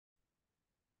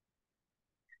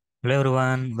Hello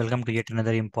everyone, welcome to yet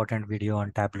another important video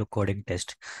on Tableau coding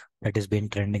test that has been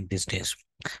trending these days.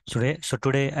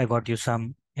 Today I got you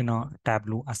some,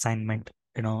 Tableau assignment,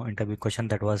 interview question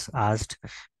that was asked.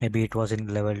 Maybe it was in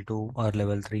level 2 or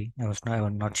level 3.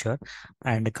 I'm not sure.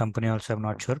 And the company also I'm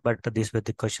not sure, but these were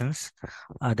the questions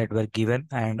that were given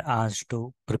and asked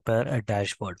to prepare a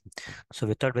dashboard. So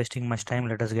without wasting much time,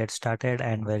 let us get started.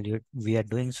 And we are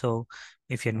doing so,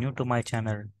 if you're new to my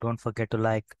channel, don't forget to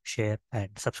like, share, and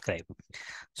subscribe.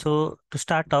 So to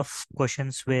start off,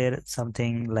 questions were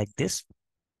something like this.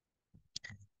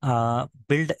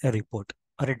 Build a report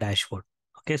or a dashboard.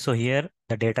 Okay, so here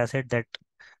the data set that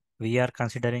we are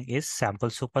considering is sample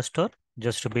superstore,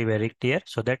 just to be very clear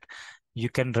so that you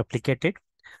can replicate it.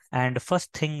 And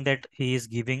first thing that he is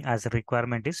giving as a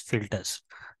requirement is filters.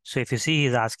 So if you see, he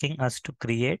is asking us to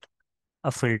create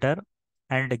a filter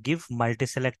and give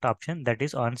multi-select option that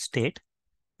is on state,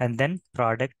 and then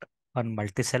product on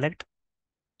multi-select,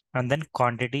 and then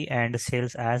quantity and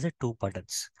sales as two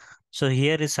buttons. So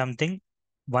here is something,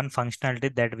 one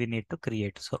functionality that we need to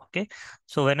create. So okay,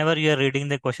 so whenever you are reading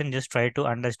the question, just try to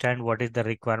understand what is the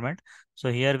requirement.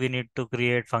 So here we need to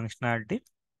create functionality,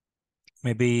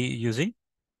 maybe using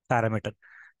parameter.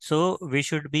 So we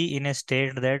should be in a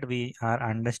state that we are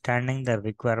understanding the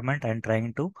requirement and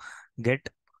trying to get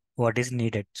what is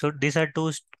needed. So these are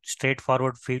two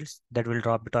straightforward fields that will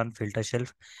drop it on filter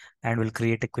shelf, and will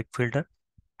create a quick filter,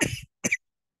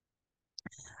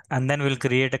 and then we'll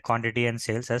create a quantity and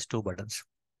sales as two buttons.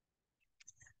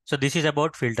 So this is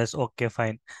about filters. Okay,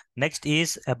 fine. Next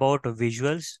is about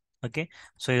visuals. Okay,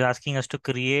 so he's asking us to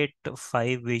create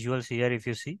 5 visuals here. If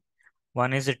you see,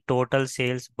 one is a total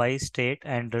sales by state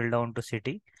and drill down to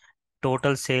city,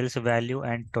 total sales value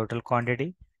and total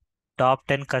quantity, top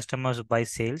 10 customers by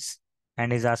sales,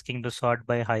 and is asking to sort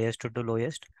by highest to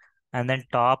lowest, and then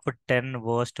top 10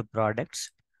 worst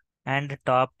products, and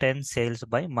top 10 sales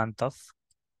by month of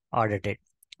audited.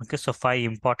 Okay, so 5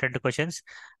 important questions.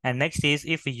 And next is,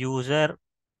 if user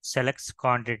selects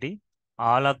quantity,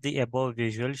 all of the above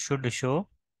visual should show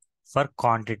for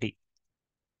quantity.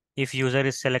 If user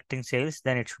is selecting sales,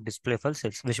 then it should display for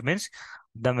sales, which means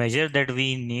the measure that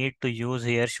we need to use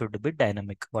here should be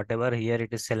dynamic. Whatever here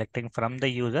it is selecting from the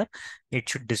user, it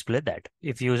should display that.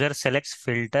 If user selects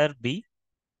filter B,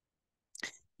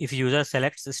 if user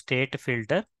selects state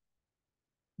filter,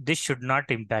 this should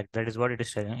not impact. That is what it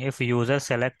is saying. If user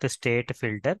select state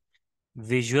filter,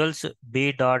 visuals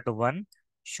B.1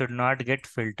 should not get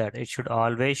filtered. It should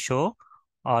always show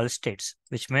all states,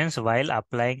 which means while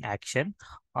applying action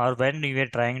or when you are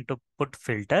trying to put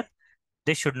filter,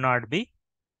 this should not be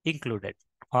included.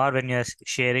 Or when you are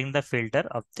sharing the filter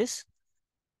of this,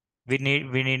 we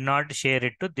need not share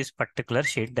it to this particular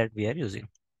sheet that we are using.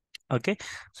 Okay,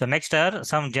 so next are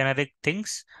some generic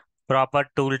things. Proper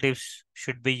tooltips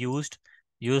should be used.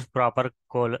 Use proper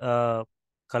color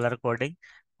coding,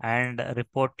 and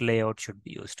report layout should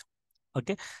be used.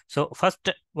 Okay, so first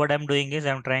what I'm doing is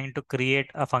I'm trying to create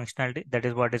a functionality. That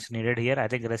is what is needed here. I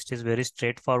think rest is very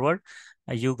straightforward.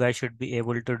 You guys should be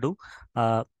able to do.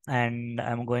 And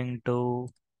I'm going to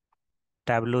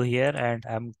Tableau here, and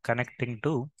I'm connecting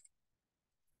to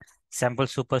sample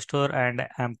superstore, and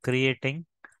I'm creating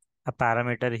a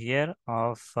parameter here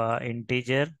of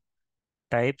integer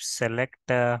type select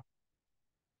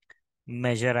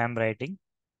measure I'm writing,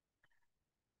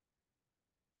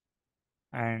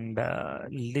 and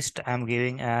list I'm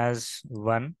giving as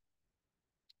 1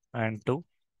 and 2,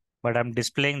 but I'm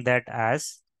displaying that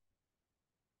as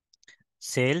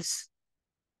sales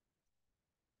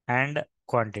and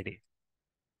quantity.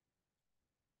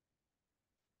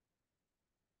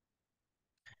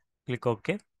 Click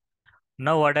OK.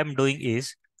 Now what I'm doing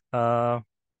is uh,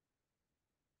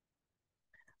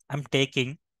 I'm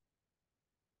taking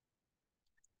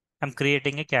I'm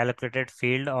creating a calculated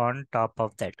field on top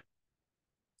of that.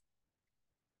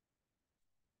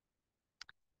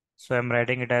 So I'm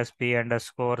writing it as p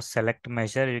underscore select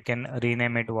measure. You can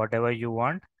rename it whatever you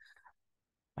want,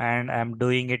 and I'm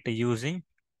doing it using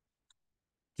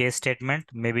case statement.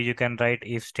 Maybe you can write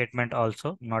if statement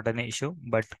also, not an issue,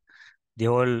 but the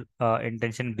whole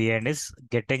intention behind is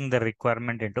getting the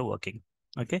requirement into working.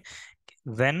 Okay,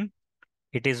 when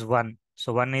it is 1,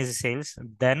 so 1 is sales,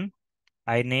 then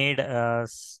I need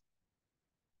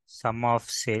sum of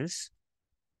sales.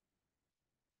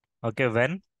 Okay,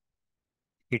 when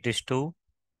it is 2,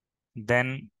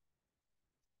 then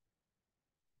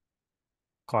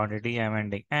quantity. I'm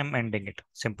ending it,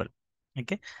 simple.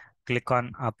 Okay, click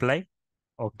on apply.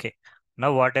 Okay,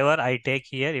 now whatever I take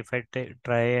here, if I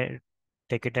try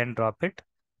take it and drop it,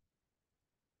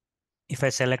 if I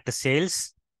select the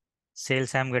sales,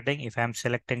 sales I'm getting. If I'm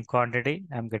selecting quantity,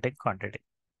 I'm getting quantity.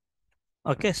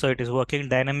 Okay, so it is working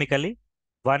dynamically.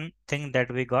 One thing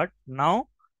that we got. Now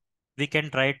we can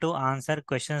try to answer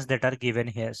questions that are given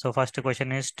here. So first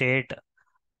question is state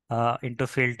into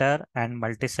filter and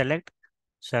multi-select.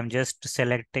 So I'm just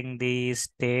selecting the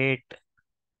state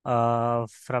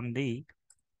from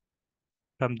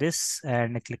this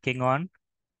and clicking on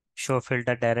show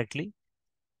filter directly,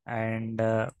 and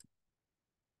I'm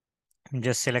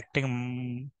just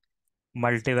selecting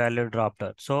multi-value drop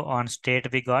down. So on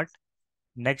state we got.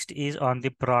 Next is on the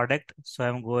product. So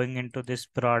I'm going into this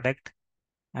product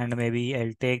and maybe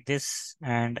I'll take this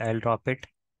and I'll drop it.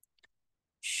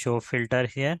 Show filter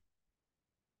here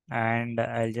and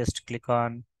I'll just click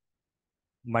on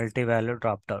multi-value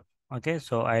drop down. Okay,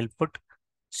 so I'll put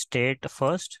state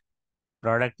first,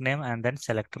 product name, and then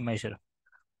select measure.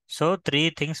 So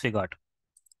three things we got.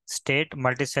 State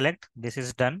multi-select, this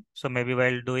is done. So maybe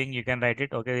while doing, you can write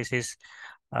it. Okay, this is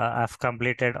I've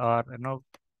completed, or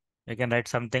you can write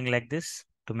something like this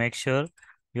to make sure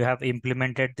you have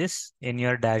implemented this in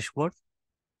your dashboard.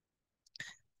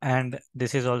 And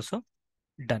this is also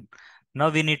done. Now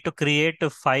we need to create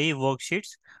 5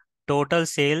 worksheets, total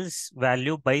sales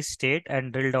value by state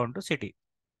and drill down to city.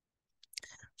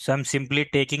 So I'm simply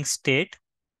taking state.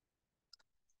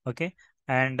 Okay.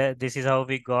 And this is how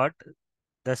we got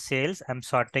the sales. I'm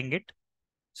sorting it.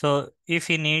 So if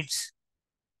he needs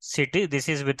city, this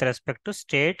is with respect to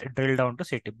state, drill down to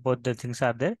city. Both the things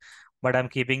are there, but I'm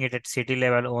keeping it at city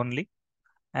level only.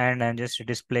 And I'm just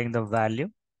displaying the value.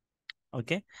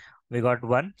 Okay. We got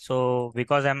one. So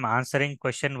because I'm answering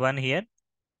question one here,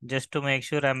 just to make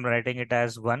sure I'm writing it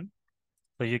as one.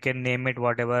 So you can name it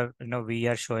whatever we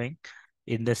are showing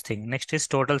in this thing. Next is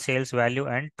total sales value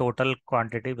and total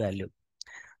quantity value.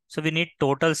 So we need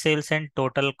total sales and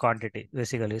total quantity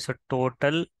basically. So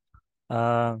total,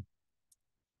 uh,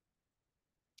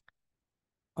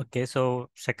 okay. So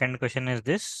second question is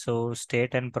this. So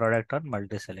state and product on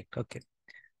multi-select. Okay.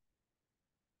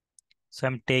 So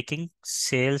I'm taking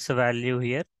sales value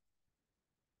here.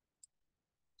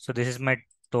 So this is my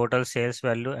total sales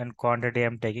value and quantity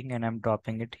I'm taking and I'm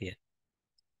dropping it here.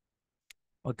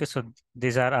 Okay. So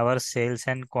these are our sales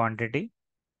and quantity.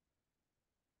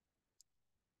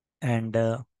 And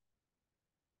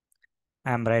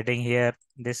I'm writing here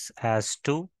this as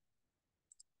 2.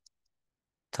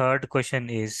 Third question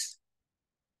is,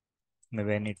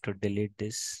 maybe I need to delete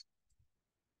this.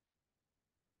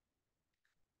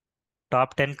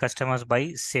 Top 10 customers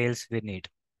by sales we need.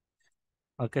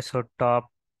 Okay, so top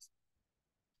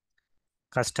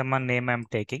customer name I'm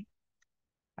taking.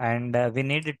 And we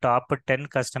need the top 10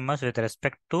 customers with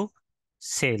respect to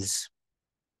sales.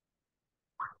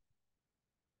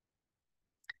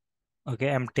 Okay,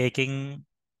 I'm taking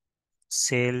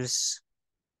sales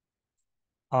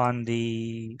on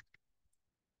the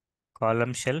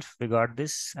column shelf. We got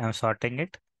this. I'm sorting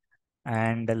it.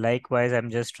 And likewise, I'm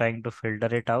just trying to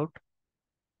filter it out.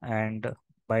 And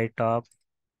by top.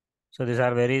 So these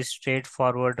are very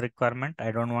straightforward requirement.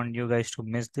 I don't want you guys to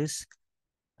miss this.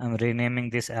 I'm renaming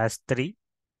this as 3.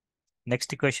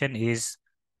 Next question is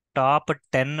top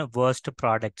 10 worst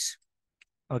products.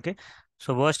 Okay.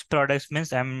 So worst products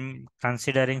means I'm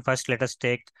considering, first let us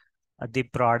take the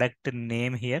product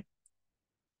name here.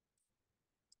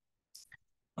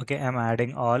 Okay. I'm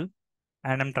adding all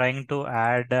and I'm trying to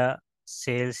add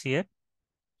sales here.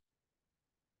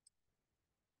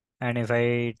 And if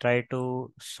I try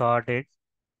to sort it,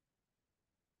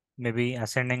 maybe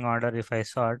ascending order, if I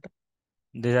sort,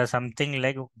 these are something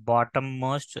like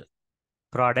bottommost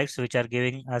products which are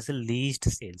giving us least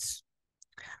sales.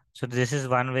 So this is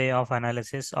one way of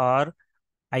analysis, or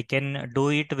I can do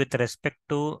it with respect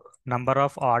to number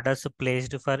of orders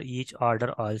placed for each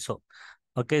order also.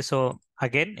 Okay, so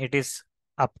again, it is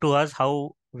up to us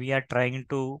how we are trying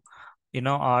to,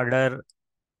 order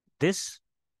this.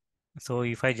 So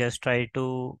if I just try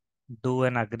to do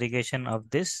an aggregation of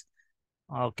this,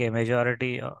 okay,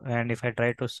 majority, and if I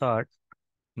try to sort,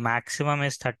 maximum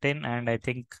is 13, and I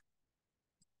think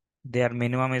their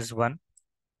minimum is 1.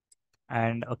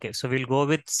 And okay, so we'll go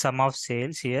with sum of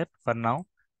sales here for now,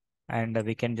 and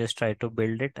we can just try to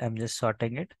build it. I'm just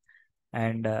sorting it.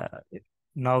 And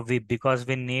now because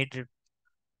we need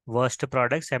worst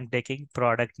products, I'm taking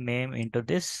product name into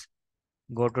this.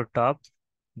 Go to top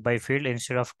by field,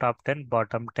 instead of top 10,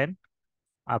 bottom 10,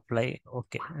 apply.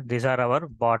 Okay, these are our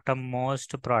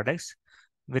bottommost products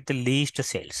with the least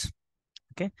sales.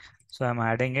 Okay, so I'm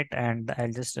adding it and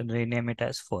I'll just rename it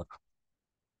as 4.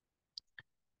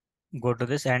 Go to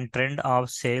this and trend of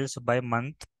sales by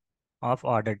month of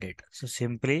order date. So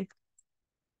simply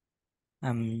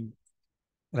I'm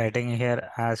writing here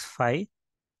as 5.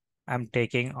 I'm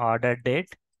taking order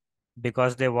date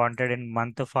because they wanted in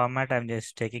month format. I'm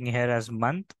just taking here as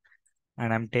month,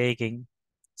 and I'm taking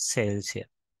sales here.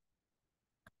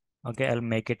 Okay, I'll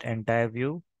make it entire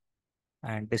view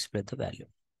and display the value.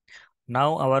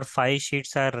 Now our 5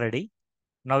 sheets are ready.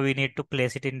 Now we need to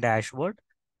place it in dashboard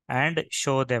and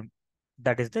show them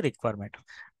that is the requirement.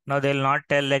 Now they'll not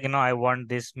tell like, I want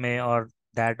this way or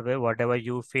that way, whatever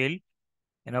you feel,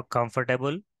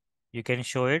 comfortable, you can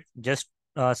show it. Just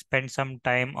spend some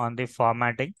time on the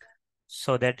formatting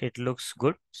so that it looks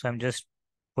good. So I'm just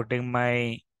putting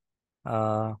my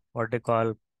what they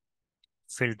call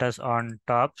filters on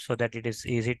top so that it is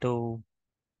easy to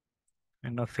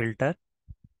filter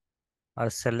or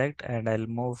select, and I'll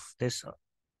move this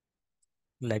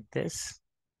like this.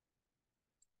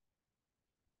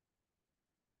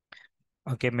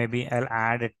 Okay, maybe I'll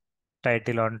add a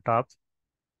title on top.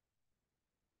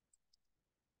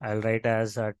 I'll write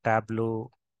as a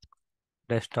Tableau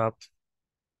desktop,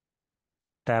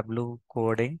 Tableau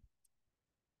coding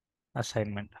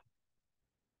assignment.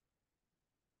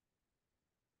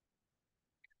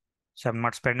 So I'm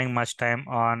not spending much time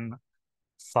on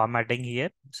formatting here,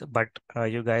 but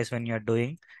you guys, when you're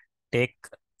doing, take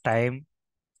time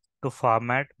to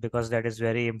format because that is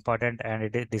very important and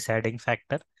it is deciding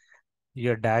factor.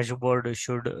 Your dashboard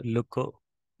should look,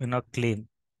 clean.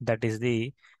 That is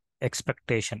the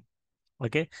expectation.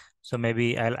 Okay, so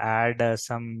maybe I'll add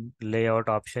some layout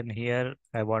option here.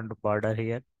 I want border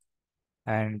here,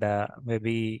 and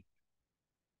maybe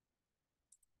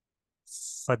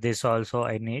for this also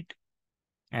I need,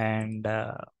 and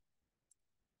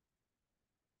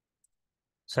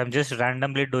so I'm just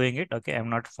randomly doing it. Okay, I'm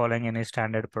not following any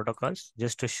standard protocols,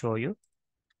 just to show you.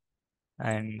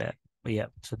 And yeah,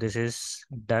 so this is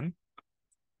done.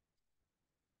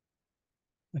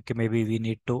 Okay, maybe we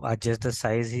need to adjust the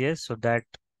size here, so that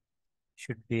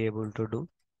should be able to do.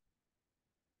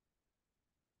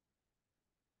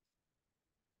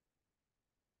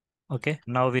 Okay,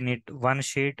 now we need one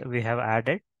sheet we have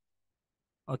added.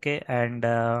 Okay,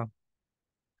 and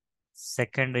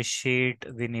second sheet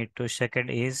we need to second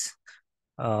is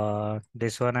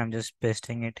this one. I'm just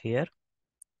pasting it here.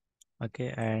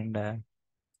 Okay, and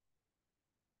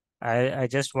I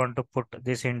just want to put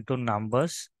this into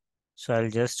numbers, so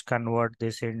I'll just convert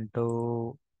this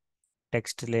into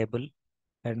text label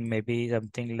and maybe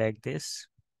something like this,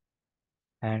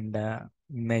 and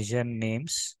measure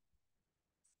names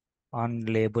on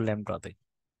label I'm dropping.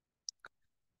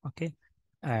 Okay,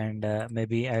 and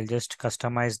maybe I'll just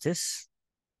customize this.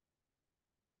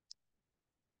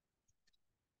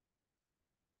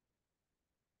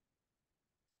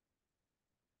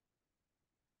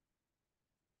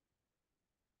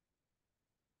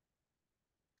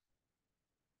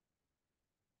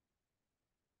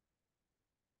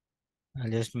 I'll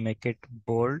just make it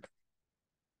bold,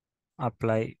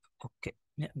 apply. Okay,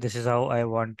 yeah, this is how I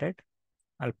want it.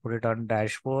 I'll put it on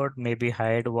dashboard, maybe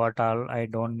hide what all I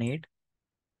don't need.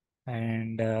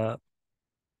 And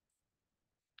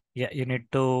yeah, you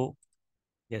need to,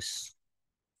 yes,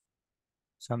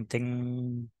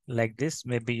 something like this.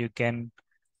 Maybe you can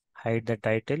hide the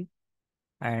title,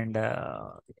 and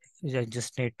I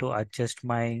just need to adjust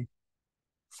my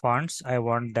fonts. I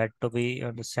want that to be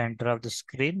on the center of the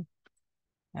screen,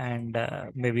 and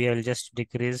maybe I'll just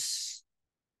decrease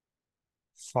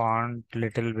font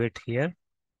little bit here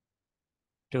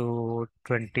to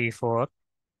 24.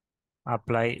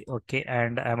 Apply. Okay,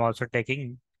 and I'm also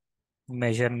taking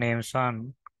measure names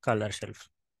on color shelf.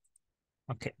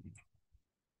 Okay,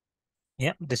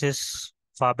 yeah, this is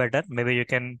far better. Maybe you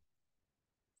can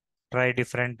try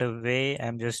different way.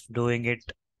 I'm just doing it.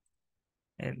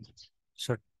 And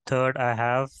so third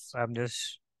I'm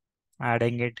just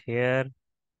adding it here.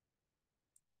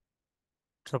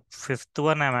 So fifth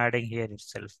one I'm adding here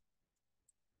itself.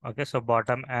 Okay, so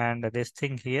bottom and this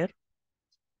thing here.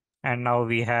 And now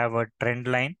we have a trend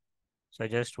line. So I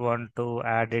just want to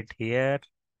add it here.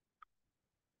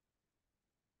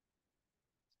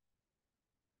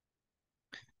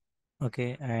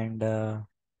 Okay, and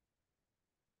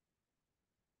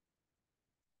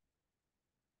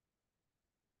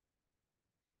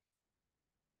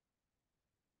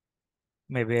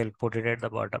maybe I'll put it at the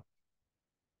bottom.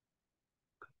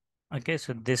 Okay,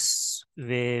 so this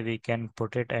way we can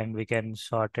put it and we can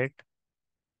sort it.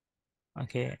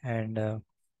 Okay, and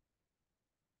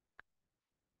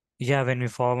yeah, when we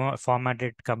format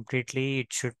it completely,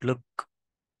 it should look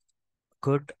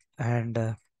good,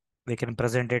 and we can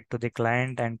present it to the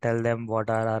client and tell them what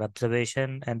are our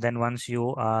observation. And then once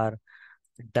you are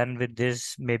done with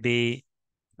this, maybe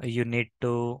you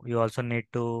also need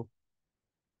to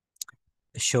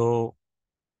show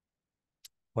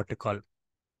what you call,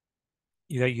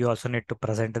 you also need to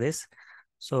present this.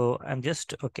 So I'm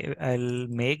just okay, I'll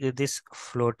make this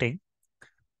floating,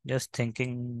 just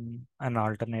thinking an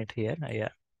alternate here. Yeah,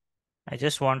 I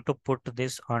just want to put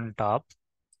this on top,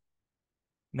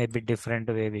 maybe different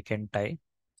way we can tie.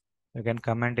 You can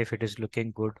comment if it is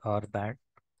looking good or bad.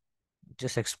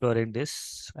 Just exploring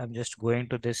this. I'm just going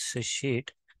to this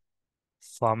sheet,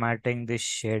 formatting this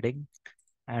shading,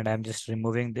 and I'm just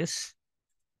removing this,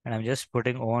 and I'm just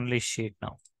putting only sheet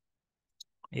now.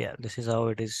 Yeah, this is how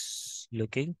it is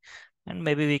looking. And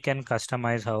maybe we can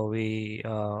customize how we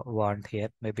want here.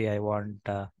 Maybe I want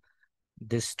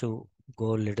this to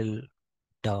go little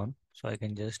down, so I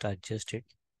can just adjust it.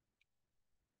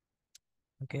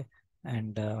 Okay.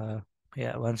 And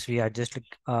yeah, once we adjust it,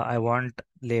 I want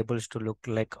labels to look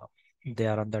like they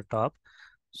are on the top.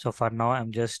 So for now,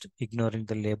 I'm just ignoring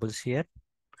the labels here.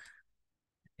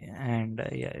 And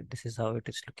yeah, this is how it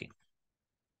is looking.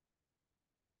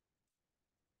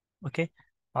 Okay.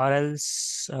 Or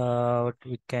else what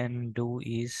we can do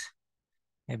is,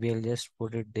 maybe I'll just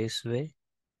put it this way.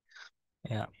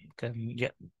 Yeah, yeah,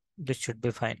 this should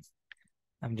be fine.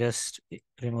 I'm just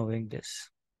removing this.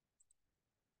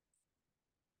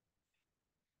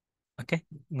 Okay,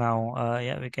 now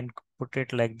yeah, we can put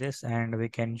it like this and we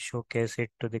can showcase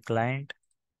it to the client.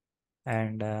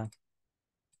 And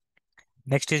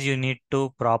next is you need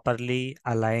to properly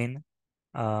align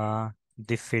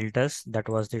the filters. That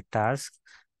was the task.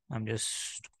 I'm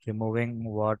just removing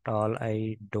what all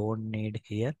I don't need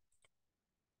here.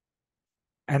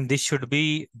 And this should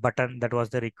be button. That was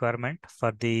the requirement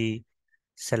for the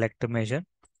select measure.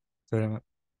 So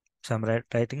I'm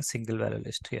writing single value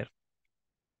list here.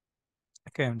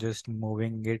 Okay, I'm just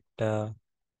moving it.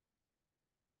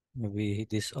 Maybe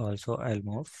this also I'll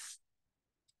move.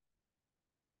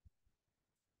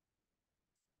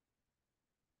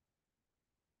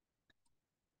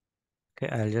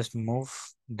 Okay, I'll just move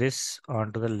this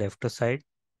onto the left side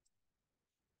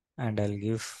and I'll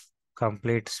give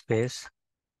complete space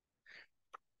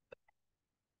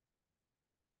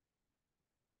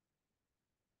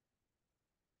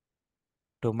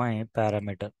to my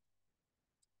parameter.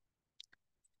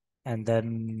 And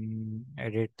then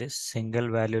edit this single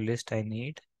value list I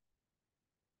need.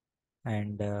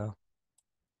 And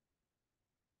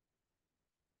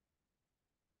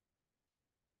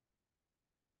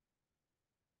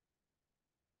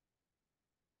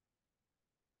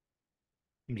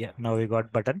yeah, now we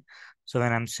got button. So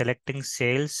when I'm selecting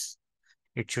sales,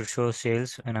 it should show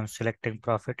sales. When I'm selecting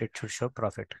profit, it should show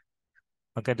profit.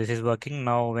 Okay, this is working.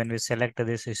 Now when we select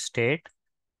this state,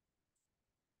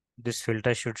 this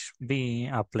filter should be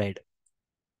applied.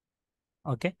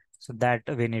 Okay, so that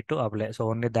we need to apply. So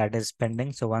only that is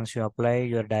pending. So once you apply,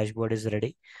 your dashboard is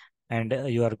ready and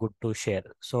you are good to share.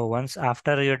 So once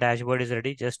after your dashboard is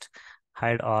ready, just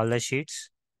hide all the sheets,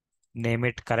 name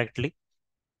it correctly,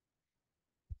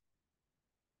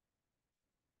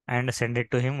 and send it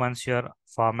to him once your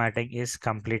formatting is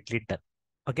completely done.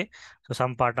 Okay, so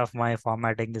some part of my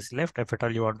formatting is left. If at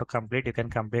all you want to complete, you can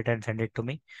complete and send it to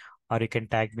me, or you can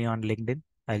tag me on LinkedIn.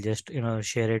 I'll just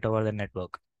share it over the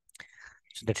network.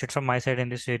 So that's it from my side in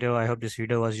this video. I hope this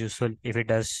video was useful. If it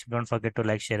does, don't forget to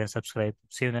like, share, and subscribe.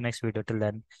 See you in the next video. Till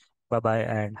then, bye bye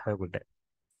and have a good day.